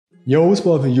Yo, what's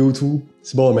poppin' YouTube?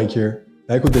 It's Playmaker here,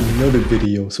 back with another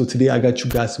video. So today I got you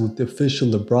guys with the official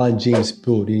LeBron James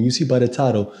build, and you see by the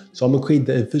title. So I'm gonna create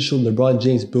the official LeBron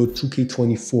James build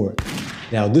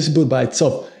 2K24. Now this build by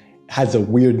itself has a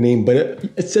weird name, but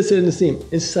it says it in the name.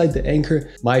 Inside the anchor,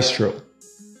 Maestro.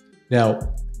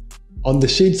 Now, on the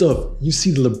shades of, you see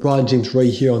the LeBron James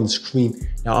right here on the screen.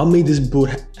 Now I made this build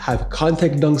have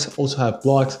contact dunks, also have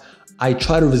blocks. I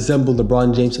try to resemble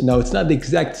LeBron James. Now it's not the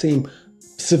exact same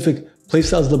specific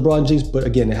playstyle as LeBron James, but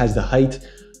again, it has the height.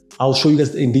 I'll show you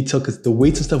guys in detail because the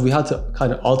weights and stuff, we had to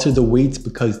kind of alter the weights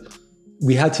because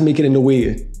we had to make it in a way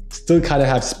it still kind of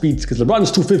have speeds because LeBron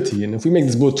is 250. And if we make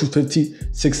this build 250,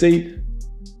 6'8",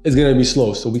 it's going to be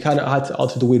slow. So we kind of had to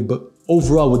alter the weight. But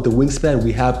overall, with the wingspan,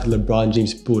 we have the LeBron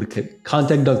James build.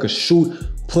 Contact dunk, shoot,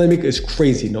 playmaker is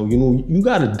crazy. You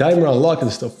got a diamond unlock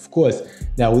and stuff, of course.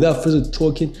 Now, without further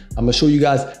talking, I'm going to show you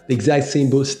guys the exact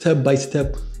same build step by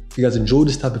step. If you guys enjoy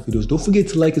this type of videos, don't forget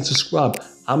to like and subscribe.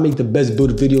 I make the best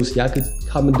build videos. Y'all can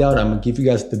comment down. I'm gonna give you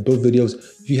guys the build videos.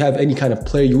 If you have any kind of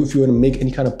player, if you want to make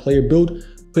any kind of player build,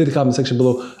 put it in the comment section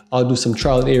below. I'll do some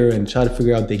trial and error and try to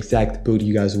figure out the exact build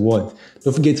you guys want.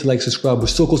 Don't forget to like, subscribe. We're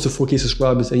so close to 4K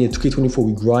subscribers. And yeah, 2K24,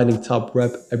 we grinding, top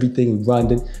rep, everything, we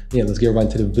grinding. Yeah, let's get right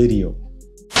into the video.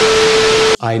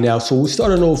 Alright, now, so we're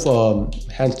starting off,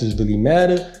 hands doesn't really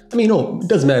matter. I mean, no, it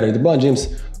does matter. LeBron James,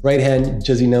 right hand,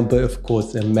 jersey number, of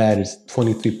course, it matters.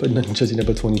 23, put jersey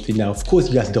number 23. Now, of course,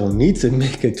 you guys don't need to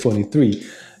make it 23.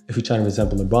 If you're trying to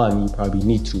resemble LeBron, you probably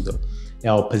need to, though.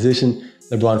 Now, position,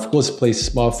 LeBron, of course, plays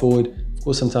small forward. Of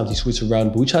course, sometimes he switches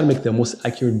around, but we try to make the most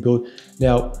accurate build.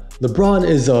 Now, LeBron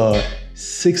is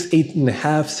 6'8 and a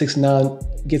half, 6'9".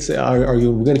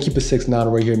 We're gonna keep it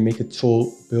 6'9" right here, make a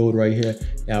tall build right here.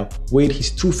 Now, weight, he's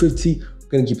 250, we're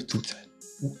gonna keep it 210.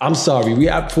 I'm sorry, we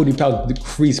have 40 pounds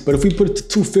decrease, but if we put it to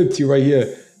 250 right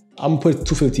here, I'm gonna put it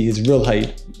 250, his real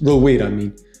height, real weight, I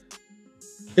mean.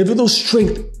 Even though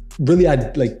strength really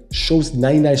shows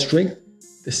 99 strength,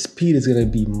 the speed is gonna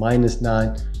be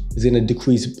 -9. It's gonna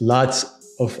decrease lots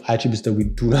of attributes that we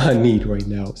do not need right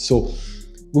now. So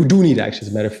we do need actually,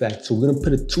 as a matter of fact. So we're gonna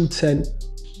put it 210.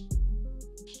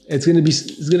 It's gonna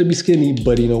be skinny,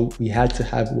 but we had to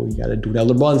have what we gotta do. Now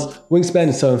LeBron's wingspan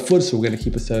is 7 foot, so we're gonna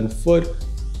keep it 7 foot.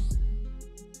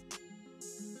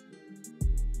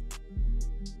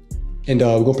 And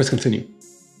we're gonna press continue.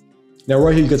 Now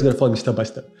right here, you guys are gonna follow me step by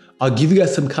step. I'll give you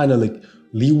guys some kind of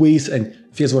leeways, and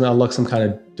if you guys wanna unlock some kind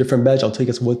of different badge, I'll tell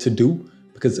you guys what to do,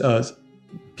 because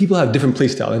people have different play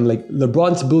style. And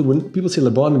LeBron's build, when people say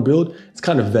LeBron build, it's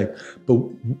kind of vague, but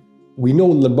we know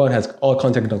LeBron has all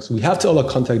contact dunks. So we have to unlock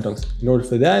contact dunks. In order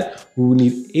for that, we will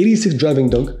need 86 driving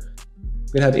dunk.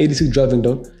 We're gonna have 86 driving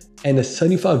dunk, and a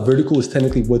 75 vertical is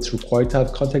technically what's required to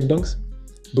have contact dunks.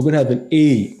 We're gonna have an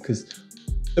 80, because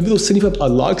even though 75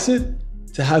 unlocks it,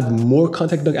 to have more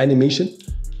contact dunk animation,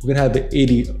 we're gonna have an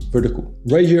 80 vertical.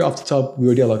 Right here off the top, we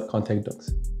already unlocked contact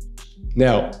dunks.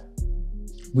 Now,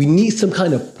 we need some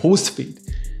kind of post fade.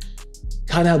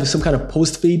 Kind of have some kind of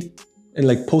post fade and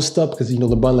post up, because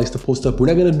LeBron likes to post up. We're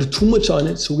not gonna do too much on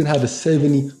it, so we're gonna have a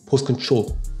 70 post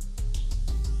control.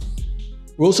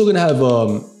 We're also gonna have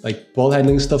ball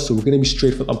handling stuff, so we're gonna be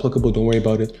straight for unpluckable, don't worry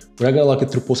about it. We're not gonna unlock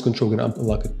it through post control, we're gonna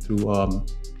unlock it through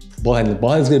ball handling.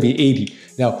 Ball handling is gonna be 80.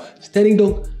 Now, standing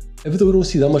dunk, even though we don't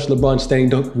see that much LeBron standing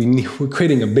dunk, we're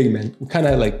creating a big man. We're kind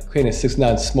of creating a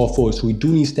 6'9" small forward, so we do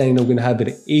need standing dunk. We're gonna have it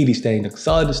at 80 standing dunk.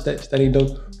 Solid standing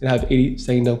dunk, we're gonna have 80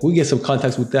 standing dunk. We'll get some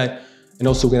contacts with that. And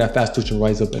also we're gonna have fast twitch and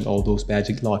rise up and all those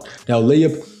magic lock. Now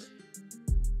layup,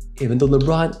 even though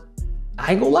LeBron,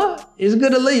 I ain't gonna lie, is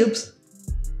good at layups.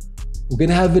 We're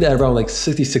gonna have it at around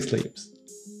 66 layups.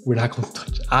 We're not gonna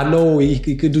touch it. I know he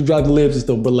could do driving layups and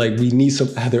stuff, but we need some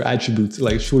other attributes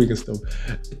like shooting and stuff.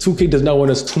 2K does not want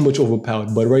us too much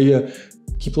overpowered, but right here,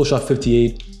 keep flow shot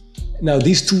 58. Now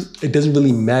these two, it doesn't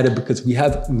really matter because we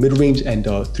have mid-range and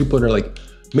three-pointer.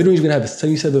 Mid-range, you're gonna have a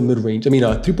 77 mid-range.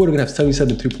 Three-pointer, gonna have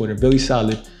 77 three-pointer, very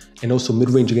solid. And also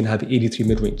mid-range, you're gonna have 83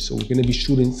 mid-range. So we're gonna be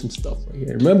shooting some stuff right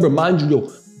here. Remember, mind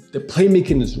you, the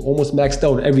playmaking is almost maxed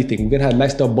out on everything. We're gonna have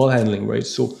maxed out ball handling, right?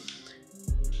 So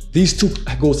these two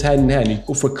goes hand in hand. You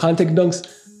go for contact dunks,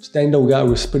 standing dunk,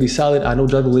 we're pretty solid. I know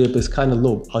driving layup is kind of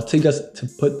low.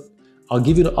 I'll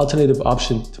give you an alternative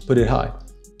option to put it high.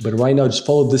 But right now, just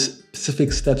follow this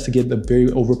specific steps to get a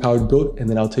very overpowered build, and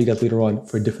then I'll tell you guys later on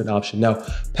for a different option. Now,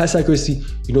 pass accuracy,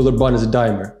 LeBron is a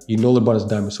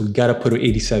dimer. So we gotta put it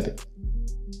 87.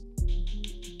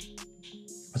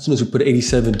 As soon as we put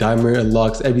 87, dimer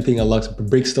unlocks, everything unlocks,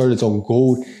 break start, it's on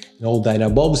gold, and all that. Now,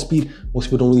 ball speed, most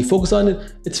people don't really focus on it.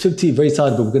 It's 50, very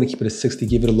solid, but we're gonna keep it at 60,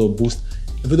 give it a little boost.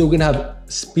 Even though we're gonna have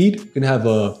speed, we're gonna have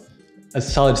a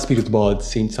solid speed with the ball at the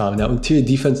same time. Now, interior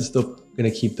defense and stuff, we're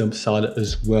gonna keep them solid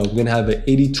as well. We're gonna have an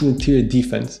 82 interior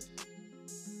defense.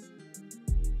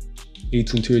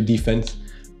 82 interior defense.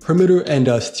 Perimeter and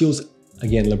steals,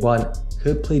 again, LeBron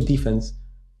could play defense,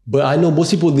 but I know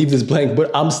most people leave this blank, but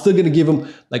I'm still gonna give him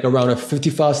like around a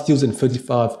 55 steals and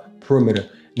 55 perimeter.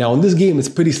 Now, in this game, it's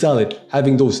pretty solid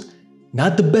having those.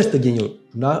 Not the best again, yo. Do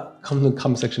not come in the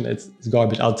comment section, it's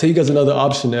garbage. I'll tell you guys another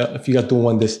option if you guys don't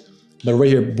want this. But right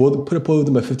here, put a both of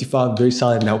them at 55, very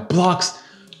solid. Now, blocks,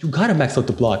 you gotta max out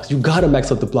the blocks. You gotta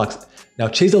max out the blocks. Now,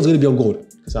 chase down's gonna be on gold,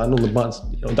 because I know LeBron's,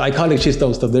 the iconic chase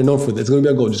down stuff, they're known for this. It's gonna be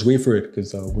on gold, just wait for it,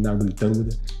 because we're not really done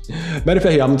with it. Matter of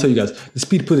fact, here, I'm gonna tell you guys, the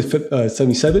speed put is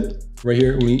 77, right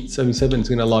here, we need 77, it's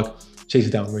gonna lock chase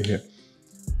down right here.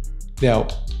 Now,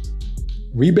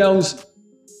 rebounds,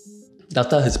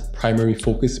 that's not his primary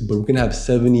focus, but we're gonna have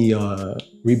 70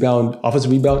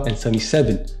 offensive rebound, and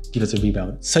 77 defensive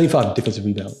rebound, 75 defensive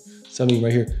rebound, 70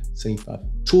 right here, 75.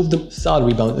 Two of them solid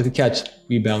rebounds, like a catch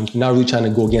rebound. Not really trying to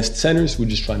go against centers, we're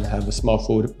just trying to have a small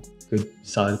forward, good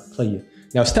solid player.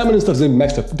 Now, stamina and stuff is gonna be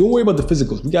maxed up. Don't worry about the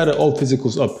physicals. We got all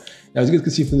physicals up. Now, as you guys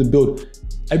can see from the build,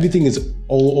 everything is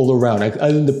all around.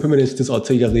 Other than the perimeter instance, I'll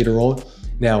tell you guys later on.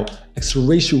 Now,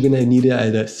 acceleration, we're gonna need it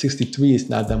at a 63. It's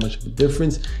not that much of a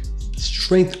difference.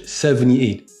 Strength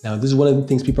 78. Now, this is one of the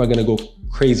things people are gonna go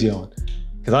crazy on,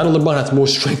 because I know LeBron has more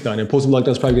strength on it. Post lockdown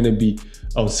is probably gonna be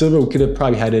silver. We could have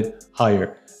probably had it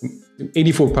higher.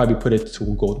 84 would probably put it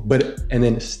to gold. And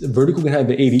then vertical can have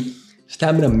the 80.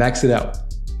 Stamina, max it out,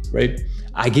 right?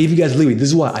 I gave you guys leeway. This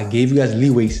is why I gave you guys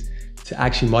leeways to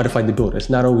actually modify the build. It's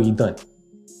not already done,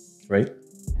 right?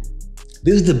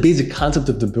 This is the basic concept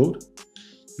of the build.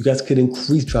 You guys could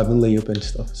increase driving layup and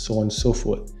stuff, so on and so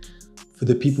forth. For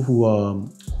the people who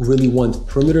really want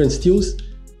perimeter and steals,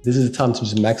 this is the time to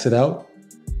just max it out.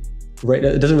 Right?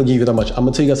 It doesn't really give you that much. I'm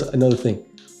gonna tell you guys another thing.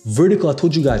 Vertical, I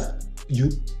told you guys,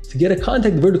 to get a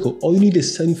contact vertical, all you need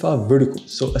is 75 vertical.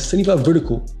 So a 75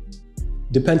 vertical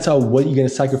depends on what you're gonna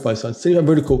sacrifice on. 75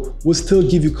 vertical will still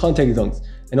give you contact dunks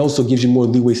and also gives you more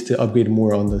leeways to upgrade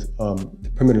more on the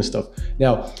perimeter stuff.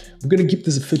 Now, we're gonna keep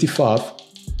this at 55.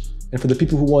 And for the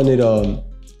people who wanted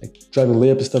like driving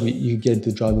layup and stuff, you get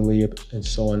the driving layup and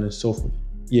so on and so forth.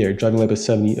 Yeah, driving layup at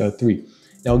 73.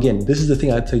 Now again, this is the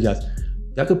thing I tell you guys.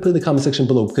 Y'all can put in the comment section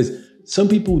below, because some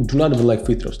people do not even like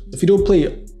free throws. If you don't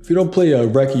play a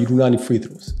racket, you do not need free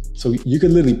throws. So you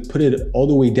can literally put it all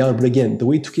the way down. But again, the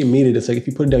way 2K made it, it's like if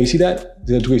you put it down, you see that?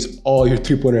 It's gonna waste all your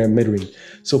three-pointer and mid-range.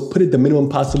 So put it the minimum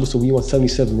possible. So we want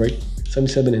 77, right?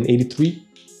 77 and 83.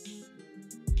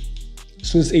 As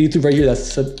soon as 83 right here,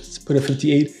 that's put a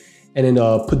 58. And then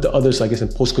put the others, I guess, in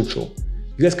post control.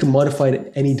 You guys can modify it in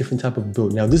any different type of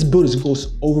build. Now, this build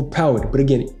goes overpowered. But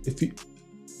again,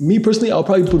 me personally, I'll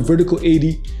probably put vertical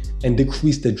 80 and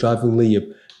decrease the driving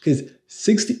layup, because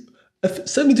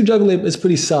 72 driving layup is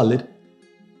pretty solid,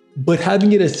 but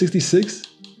having it at 66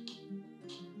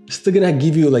 is still gonna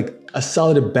give you like a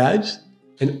solid badge.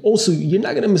 And also, you're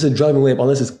not gonna miss a driving layup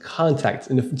unless it's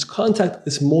contact. And if it's contact,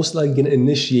 it's most likely gonna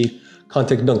initiate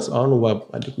contact dunks. I don't know why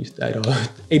I decreased that.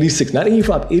 86, not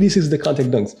 85, 86 is the contact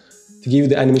dunks, to give you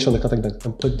the animation on the contact dunks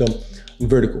and put them in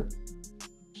vertical.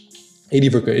 80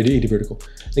 vertical.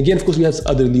 Again, of course, we have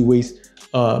other leeways.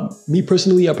 Me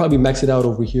personally, I'll probably max it out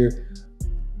over here.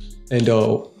 And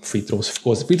free throws, of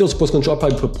course. Free throws, post control, I'll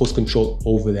probably put post control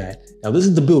over that. Now, this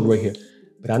is the build right here.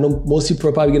 But I know most people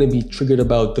are probably gonna be triggered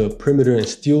about the perimeter and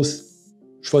steals.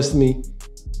 Trust me,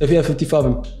 if you have 55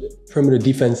 in perimeter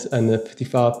defense and the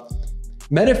 55,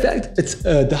 matter of fact, it's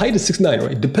the height is 6'9",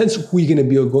 right? Depends who you're gonna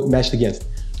be matched against.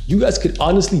 You guys could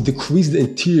honestly decrease the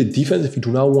interior defense if you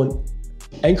do not want.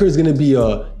 Anchor is gonna be,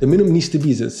 the minimum needs to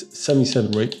be is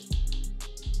 77, right?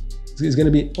 It's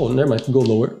gonna be, oh, never mind, I can go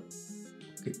lower.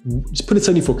 Okay. Just put it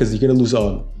 74 because you're gonna lose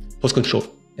post control,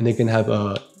 and they can have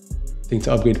thing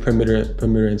to upgrade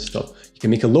perimeter and stuff. You can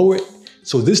make it lower.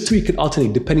 So this two you can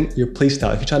alternate depending on your play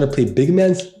style. If you're trying to play big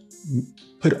mans,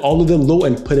 put all of them low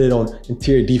and put it on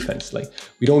interior defense. Like,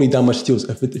 we don't need that much steals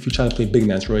if you're trying to play big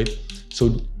mans, right?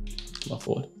 So, my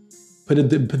fault.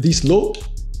 Put these low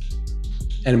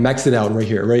and max it out right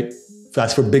here, right?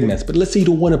 That's for big mans. But let's say you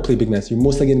don't want to play big mans. You're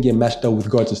most likely gonna get matched up with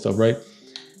guards and stuff, right?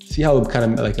 See how it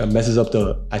kind of like messes up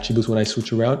the attributes when I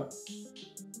switch around?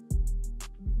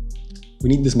 We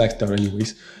need this maxed out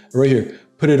anyways. Right here,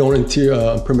 put it on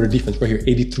interior perimeter defense, right here,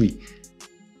 83.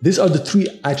 These are the three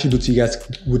attributes you guys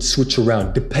would switch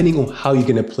around depending on how you're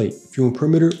gonna play. If you want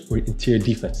perimeter or interior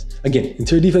defense. Again,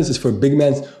 interior defense is for big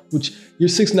mans, which you're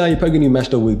 6'9", you're probably gonna be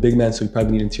matched up with big man, so you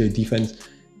probably need interior defense.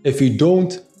 If you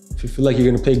don't, if you feel like you're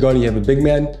gonna play guard and you have a big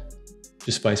man,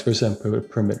 just vice versa and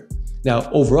perimeter.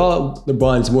 Now, overall,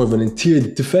 LeBron's more of an interior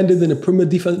defender than a perimeter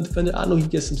defender. I know he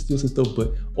gets some steals and stuff,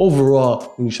 but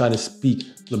overall, when you're trying to speak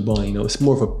LeBron, you know, it's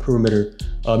more of a perimeter,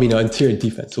 interior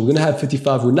defense. So we're gonna have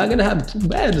 55. We're not gonna have too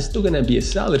bad. It's still gonna be a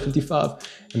solid 55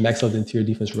 and max out the interior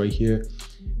defense right here.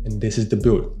 And this is the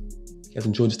build. If you guys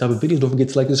enjoyed this type of video, don't forget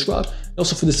to like and subscribe. And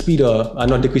also for the speed, I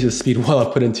know I decreased the speed while I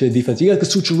put interior defense. You guys can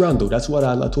switch around though. That's what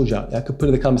I told y'all. I could put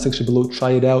it in the comment section below,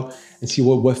 try it out and see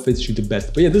what fits you the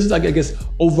best. But yeah, this is, I guess,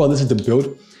 overall, this is the build.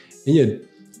 And yeah,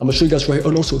 I'm gonna show you guys right here. Oh,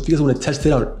 and also, if you guys wanna test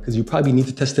it out, because you probably need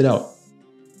to test it out.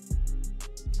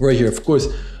 Right here, of course,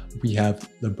 we have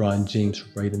LeBron James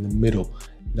right in the middle.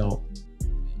 Now,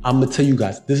 I'm gonna tell you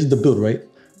guys, this is the build, right?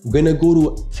 We're gonna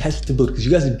go to test the build because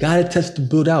you guys gotta test the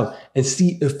build out and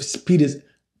see if speed is,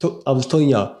 I was telling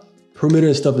y'all, perimeter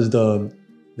and stuff is the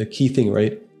key thing,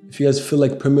 right? If you guys feel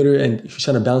like perimeter and if you're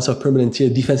trying to balance out perimeter and tier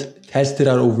defense, test it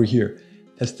out over here.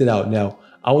 Test it out. Now,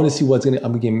 I wanna see I'm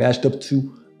gonna get matched up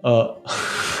to,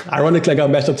 ironically, I got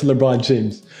matched up to LeBron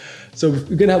James. So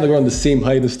we're gonna have like around the same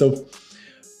height and stuff.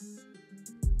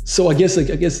 So I guess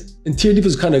interior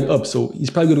defense is kind of up. So he's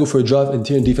probably gonna go for a drive.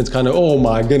 Interior defense kind of, oh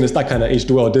my goodness, that kind of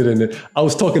aged well, didn't it? I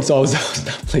was talking, so I was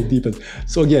not playing defense.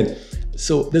 So again,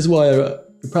 so this is why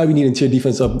you probably need interior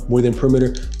defense up more than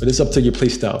perimeter, but it's up to your play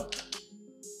style.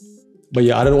 But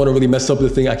yeah, I don't want to really mess up the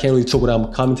thing. I can't really talk what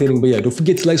I'm commentating. But yeah, don't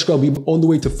forget to like, subscribe. We're on the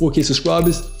way to 4K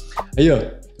subscribers. And yeah,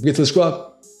 don't forget to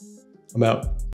subscribe. I'm out.